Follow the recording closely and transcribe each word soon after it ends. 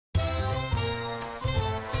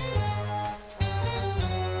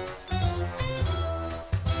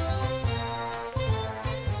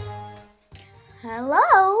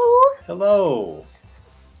Hello. Hello.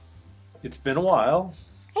 It's been a while.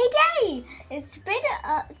 Hey, Daddy. It's been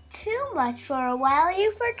too much for a while.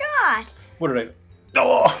 You forgot. What did I...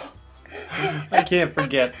 Oh! I can't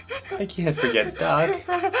forget. I can't forget Doc.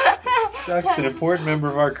 Doc's an important member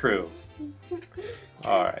of our crew.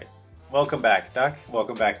 All right. Welcome back, Doc.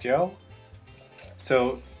 Welcome back, Joe.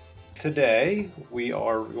 So today we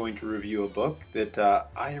are going to review a book that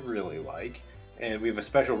I really like, and we have a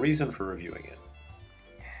special reason for reviewing it.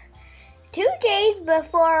 2 days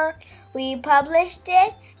before we published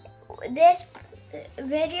it, this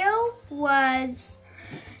video was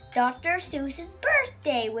Dr. Seuss's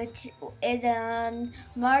birthday, which is on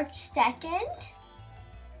March 2nd.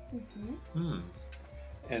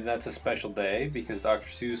 And that's a special day because Dr.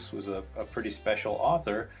 Seuss was a pretty special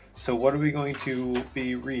author. So what are we going to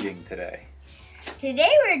be reading today?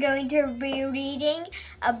 Today we're going to be reading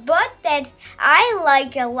a book that I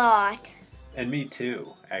like a lot. And me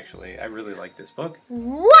too, actually. I really like this book.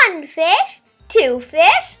 1 fish, 2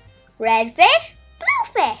 fish, red fish,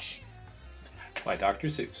 blue fish. By Dr.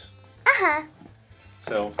 Seuss.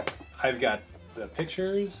 So I've got the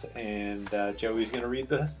pictures and Joey's going to read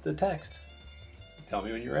the text. Tell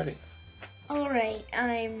me when you're ready. All right,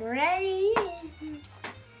 I'm ready.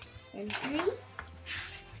 In 3,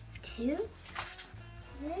 2,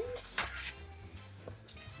 1,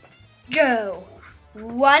 go.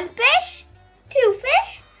 1 fish, 2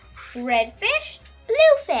 fish, red fish,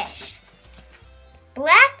 blue fish.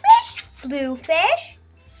 Black fish, blue fish,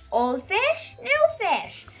 old fish, new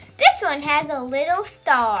fish. This one has a little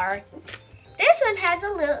star. This one has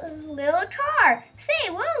a little car. Say,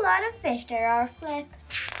 what a lot of fish there are, Flip.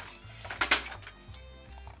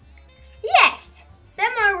 Yes,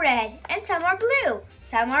 some are red and some are blue.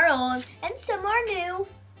 Some are old and some are new.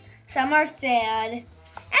 Some are sad and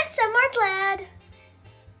some are glad.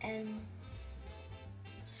 And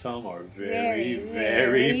some are very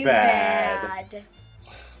bad.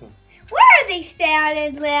 Where are they sad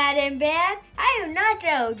and glad and bad? I do not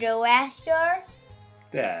know, Joe Astor.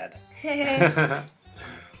 Dad.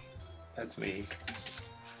 That's me.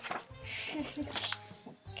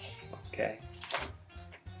 Okay.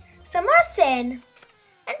 Some are thin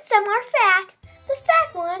and some are fat. The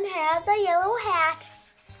fat one has a yellow hat.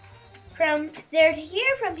 From there to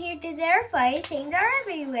here, from here to there, funny things are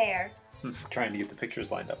everywhere. Trying to get the pictures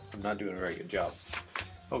lined up. I'm not doing a very good job.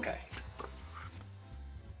 Okay.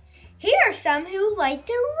 Here are some who like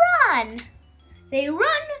to run. They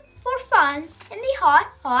run for fun in the hot,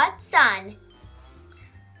 hot sun.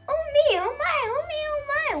 Oh me, oh my, oh me, oh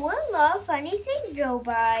my, what a lot of funny things go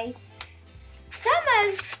by.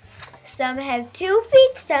 Some have 2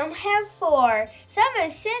 feet, some have 4. Some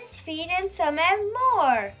have 6 feet and some have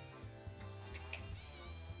more.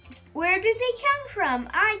 Where did they come from?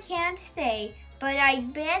 I can't say, but I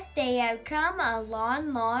bet they have come a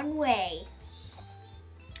long, long way.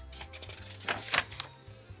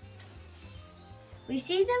 We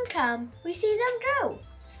see them come, we see them go.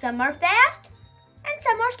 Some are fast and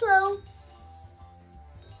some are slow.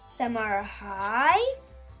 Some are high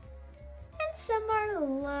and some are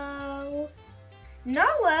low.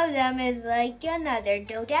 Not one of them is like another.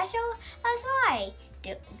 Don't ask us why.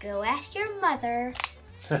 Go ask your mother.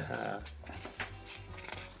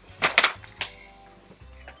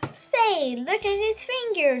 Say, look at his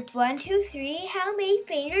fingers. 1, 2, 3. How many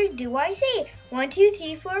fingers do I see? 1, 2,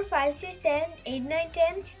 3, 4, 5, 6, 7, 8, 9,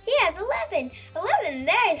 10. He has 11. 11,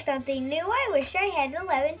 that is something new. I wish I had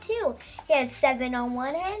 11 too. He has 7 on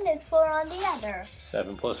one hand and 4 on the other.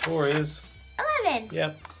 7 plus 4 is? 11.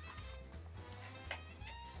 Yep.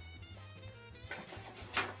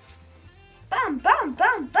 Bump, bump,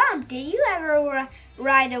 bump, bump. Did you ever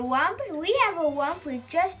ride a wump? We have a wump with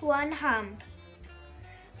just 1 hump.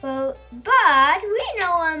 Well, but we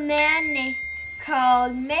know a man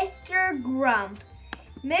called Mr. Grump.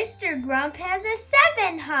 Mr. Grump has a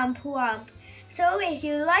 7 hump wump. So if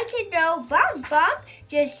you like to go bump, bump,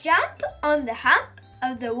 just jump on the hump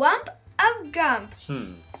of the wump of Gump.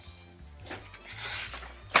 Oh,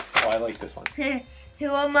 I like this one. Who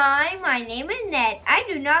am I? My name is Ned. I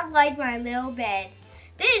do not like my little bed.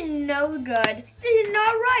 This is no good. This is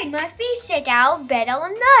not right. My feet stick out of bed all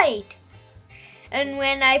night. And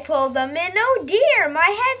when I pull them in, oh dear, my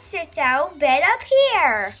head sticks out of bed up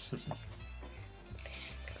here.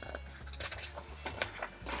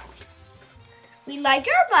 We like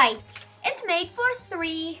our bike. It's made for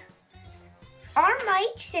 3. Our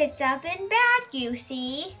Mike sits up in bed, you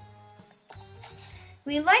see.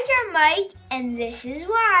 We like our Mike, and this is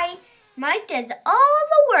why. Mike does all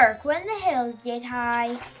the work when the hills get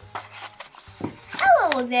high.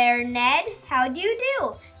 Hello there, Ned. How do you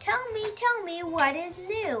do? tell me what is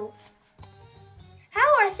new.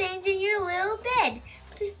 How are things in your little bed?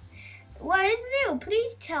 What is new?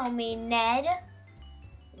 Please tell me, Ned.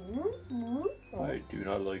 I do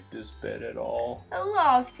not like this bed at all. A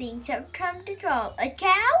lot of things have come to trouble. A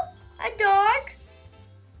cow? A dog?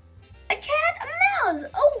 A cat? A mouse?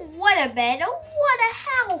 Oh, what a bed. Oh, what a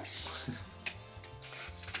house.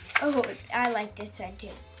 Oh, I like this one too.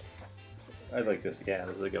 I like this. Yeah,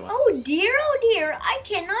 this is a good one. Oh dear, I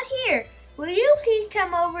cannot hear. Will you please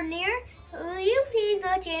come over near? Will you please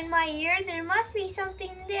look in my ear? There must be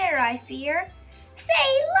something there, I fear.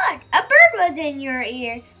 Say, look, a bird was in your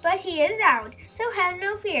ear, but he is out, so have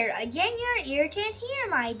no fear. Again, your ear can't hear,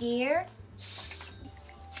 my dear.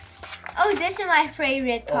 Oh, this is my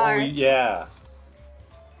favorite part. Oh, yeah.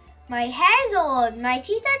 My head is old, my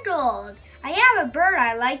teeth are dulled. I have a bird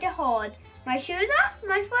I like to hold. My shoes off,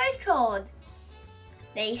 my foot cold.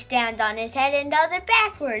 They stand on his head and does it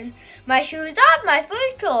backwards. My shoes off, my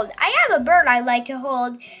foot cold. I have a bird I like to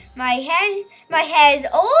hold. My head is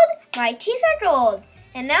old, my teeth are gold.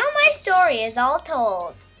 And now my story is all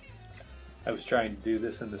told. I was trying to do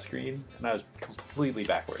this in the screen, and I was completely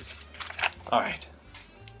backwards. All right.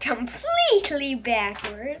 Completely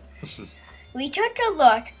backward. We took a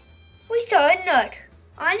look. We saw a nook.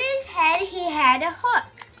 On his head he had a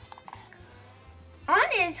hook. On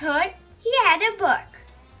his hood he had a book.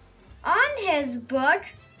 On his book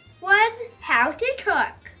was how to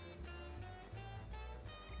cook.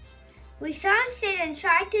 We saw him sit and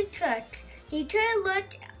try to cook. He took a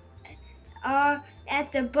look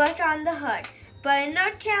at the book on the hood. But a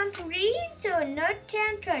nut can't read, so a nut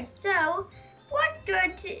can't cook. So, what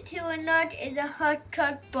good to a nut is a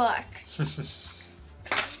hook-cooked book?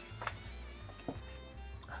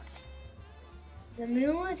 The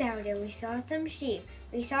moon was out and we saw some sheep.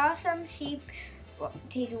 We saw some sheep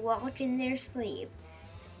take a walk in their sleep.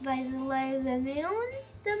 By the light of the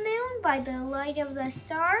moon, by the light of the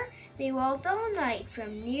star, they walked all night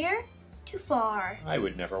from near to far. I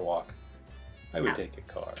would never walk. I would take a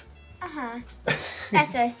car. Uh-huh.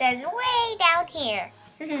 That's what it says way down here.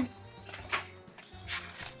 I remember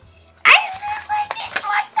this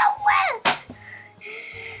one so well.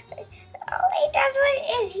 Oh, it does what it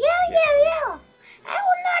is. Yell. I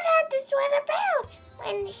will not have this one about.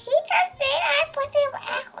 When he comes in, I put him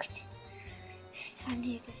out. This one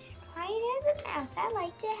is as quiet as a mouse. I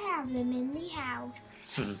like to have them in the house.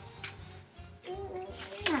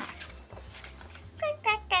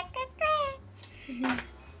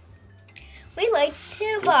 We like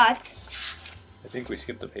to bot. I think we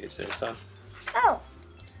skipped a page there, son. Oh.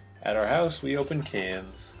 At our house, we open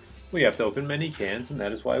cans. We have to open many cans, and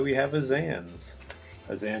that is why we have a Zans.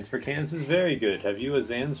 A Zans for cans is very good. Have you a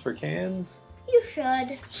Zans for cans? You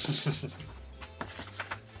should.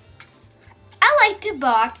 I like to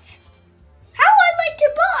box. How I like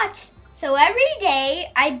to box! So every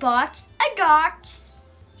day I box a dots.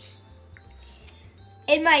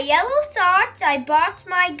 In my yellow socks, I box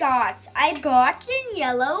my gots. I box in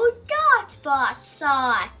yellow box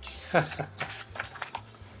socks.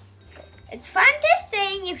 It's fun to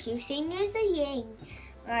sing if you sing with a ying.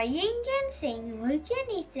 My ying can sing like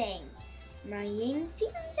anything. My ying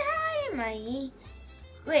sings high and my ying...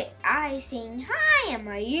 Wait, I sing high and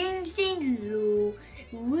my ying sings low.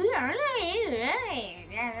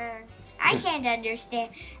 I can't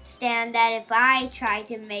understand that if I try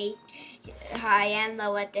to make high and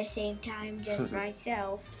low at the same time just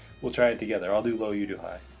myself. We'll try it together. I'll do low, you do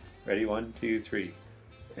high. Ready? 1, 2, 3.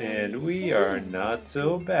 And we are not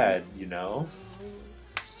so bad, you know.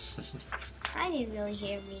 I didn't really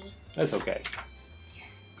hear me. That's okay.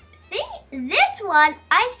 This one,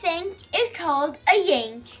 I think, is called a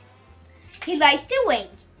yank. He likes to wink.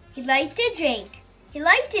 He likes to drink. He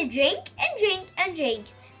likes to drink and drink and drink.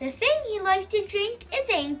 The thing he likes to drink is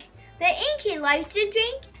ink. The ink he likes to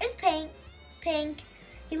drink is pink.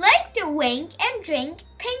 He likes to wink and drink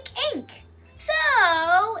pink ink.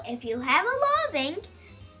 So, if you have a lot of ink,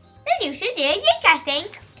 then you should do a yank, I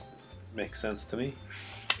think. Makes sense to me.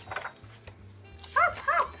 Hop,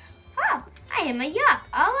 hop, hop. I am a yup.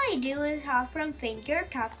 All I do is hop from finger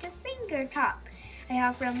top to finger top. I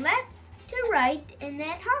hop from left to right and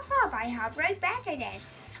then hop, hop. I hop right back again.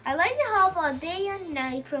 I like to hop all day and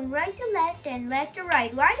night from right to left and left to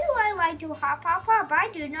right. Why do I like to hop, hop, hop? I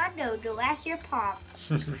do not know. Go ask your pop.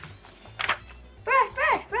 Brush,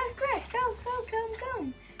 brush, brush, brush. Comb, comb, comb,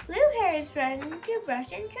 comb. Blue hair is running to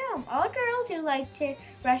brush and comb. All girls who like to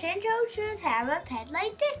brush and comb should have a pet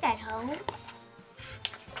like this at home.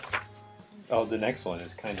 Oh, the next one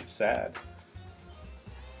is kind of sad.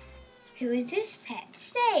 Who is this pet?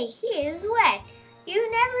 Say, he is wet.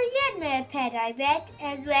 You never get a pet, I bet,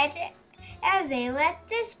 as wet as they let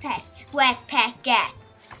this wet pet get.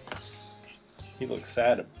 He looks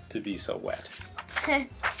sad to be so wet.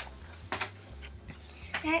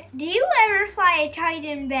 Do you ever fly a kite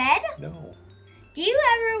in bed? No. Do you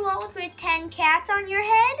ever walk with 10 cats on your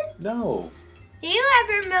head? No. Do you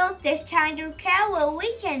ever milk this kind of cow? Well,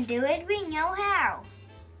 we can do it. We know how.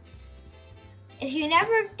 If you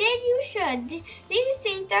never did, you should. These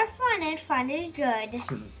things are fun, and fun is good.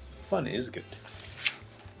 Fun is good.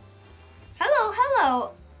 Hello,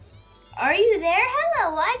 hello. Are you there?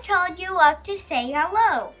 Hello. I called you up to say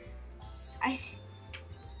hello. I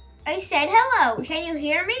said hello. Can you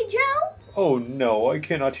hear me, Joe? Oh no, I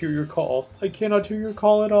cannot hear your call. I cannot hear your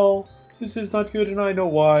call at all. This is not good and I know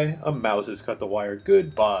why. A mouse has cut the wire.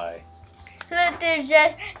 Goodbye. Look, they're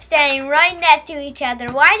just standing right next to each other.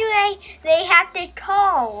 Why do they have to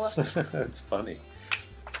call? That's funny.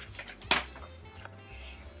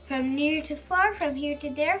 From near to far, from here to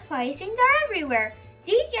there, funny things are everywhere.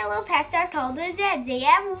 These yellow pets are called the Zeds. They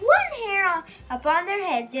have one hair up on their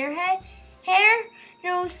head. Their hair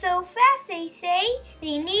grows so fast, they say,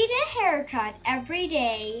 they need a haircut every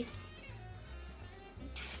day.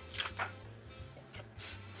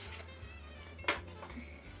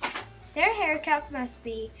 Their haircut must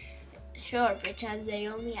be short because they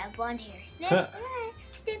only have one hair. Snip,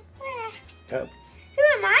 snip, Yep. Who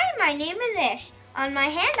am I? My name is Ish. On my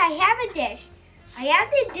hand I have a dish. I have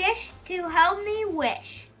the dish to help me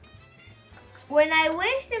wish. When I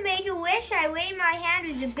wish to make a wish, I wave my hand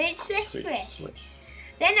with a big swish swish.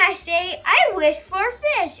 Then I say, I wish for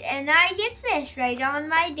fish, and I get fish right on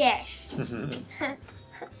my dish.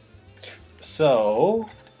 So,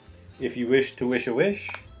 if you wish to wish a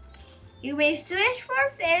wish, you may swish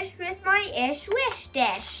for fish with my ish wish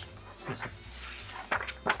dish.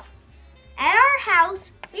 At our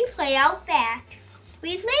house, we play out back.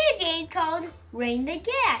 We play a game called Ring the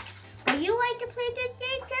Gas. Would you like to play this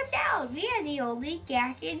game? Come down. We are the only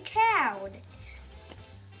gas in town.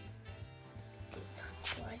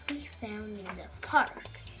 What we found in the park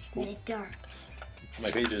in the dark.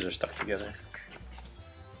 my pages are stuck together.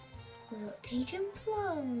 We'll take him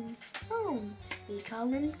home. We call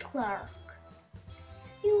him Clark.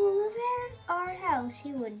 He will live at our house.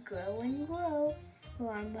 He would grow and grow.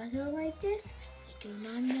 For our mother like this, we do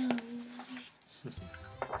not know.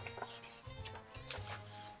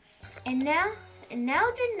 And now the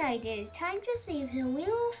night it is time to sleep, so we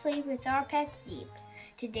will sleep with our pets deep.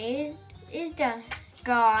 Today is done,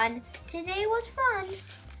 gone. Today was fun.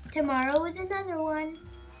 Tomorrow is another one.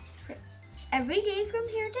 Every day from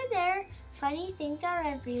here to there, funny things are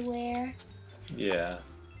everywhere. Yeah.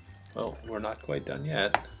 Well, we're not quite done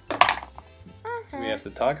yet. We have to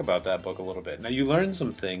talk about that book a little bit. Now, you learned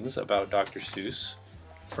some things about Dr. Seuss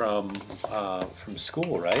from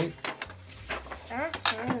school, right?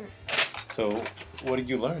 So, what did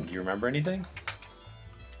you learn? Do you remember anything?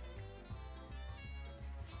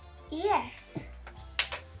 Yes.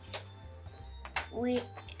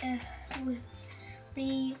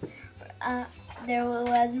 There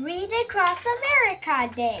was Read Across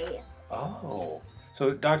America Day. Oh.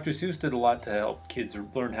 So Dr. Seuss did a lot to help kids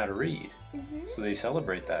learn how to read. Mm-hmm. So they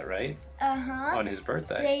celebrate that, right? Uh-huh. On his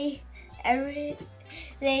birthday. They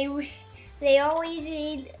always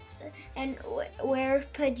read and wear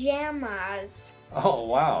pajamas. Oh,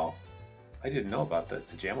 wow. I didn't know about the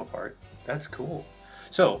pajama part. That's cool.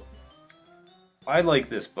 So, I like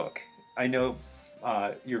this book. I know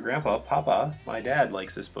your grandpa, Papa, my dad,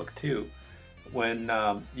 likes this book too. When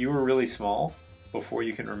you were really small, before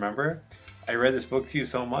you can remember, I read this book to you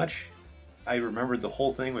so much, I remembered the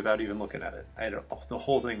whole thing without even looking at it. I had the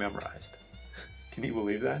whole thing memorized. Can you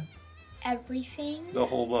believe that? Everything? The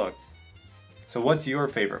whole book. So what's your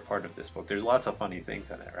favorite part of this book? There's lots of funny things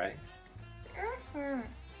in it, right? Uh-huh.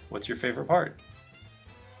 What's your favorite part?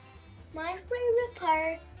 My favorite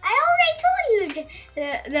part? I already told you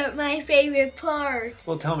my favorite part.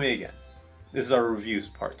 Well, tell me again. This is our reviews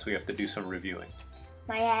part, so we have to do some reviewing.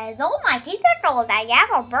 My head is old, my teeth are old, I have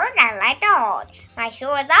a bird I like to hold. My shoe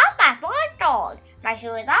is off, my foot is old. My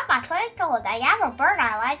shoe is off, my foot is old, I have a bird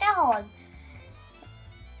I like to hold.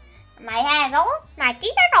 My head is old, my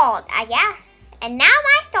teeth are old, and now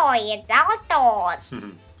my story is all told.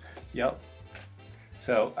 Yep.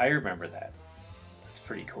 So I remember that. That's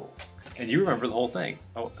pretty cool. And you remember the whole thing.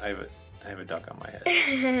 Oh, I have a duck on my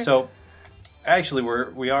head. So actually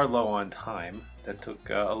we are low on time. That took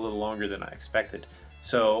a little longer than I expected.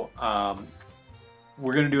 So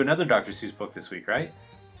we're gonna do another Dr. Seuss book this week, right?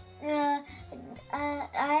 I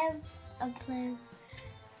have a plan.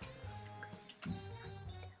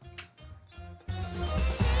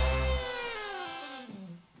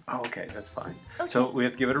 Oh, okay, that's fine. Okay. So we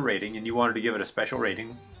have to give it a rating, and you wanted to give it a special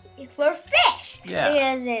rating. For fish. Yeah.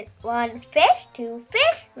 Because it's 1 fish, 2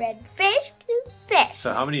 fish, red fish, 2 fish.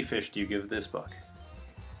 So how many fish do you give this book?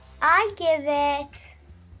 I give it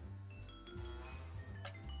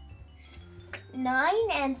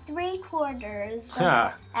 9 3/4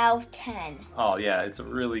 Ha. out of 10. Oh yeah, it's a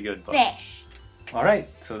really good book. Fish. All right,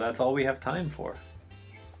 so that's all we have time for.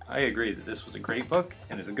 I agree that this was a great book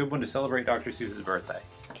and is a good one to celebrate Dr. Seuss's birthday.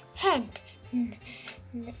 Hint.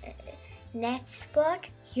 Next book,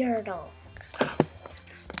 Yertle.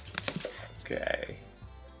 Okay.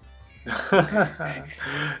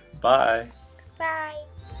 Bye. Bye.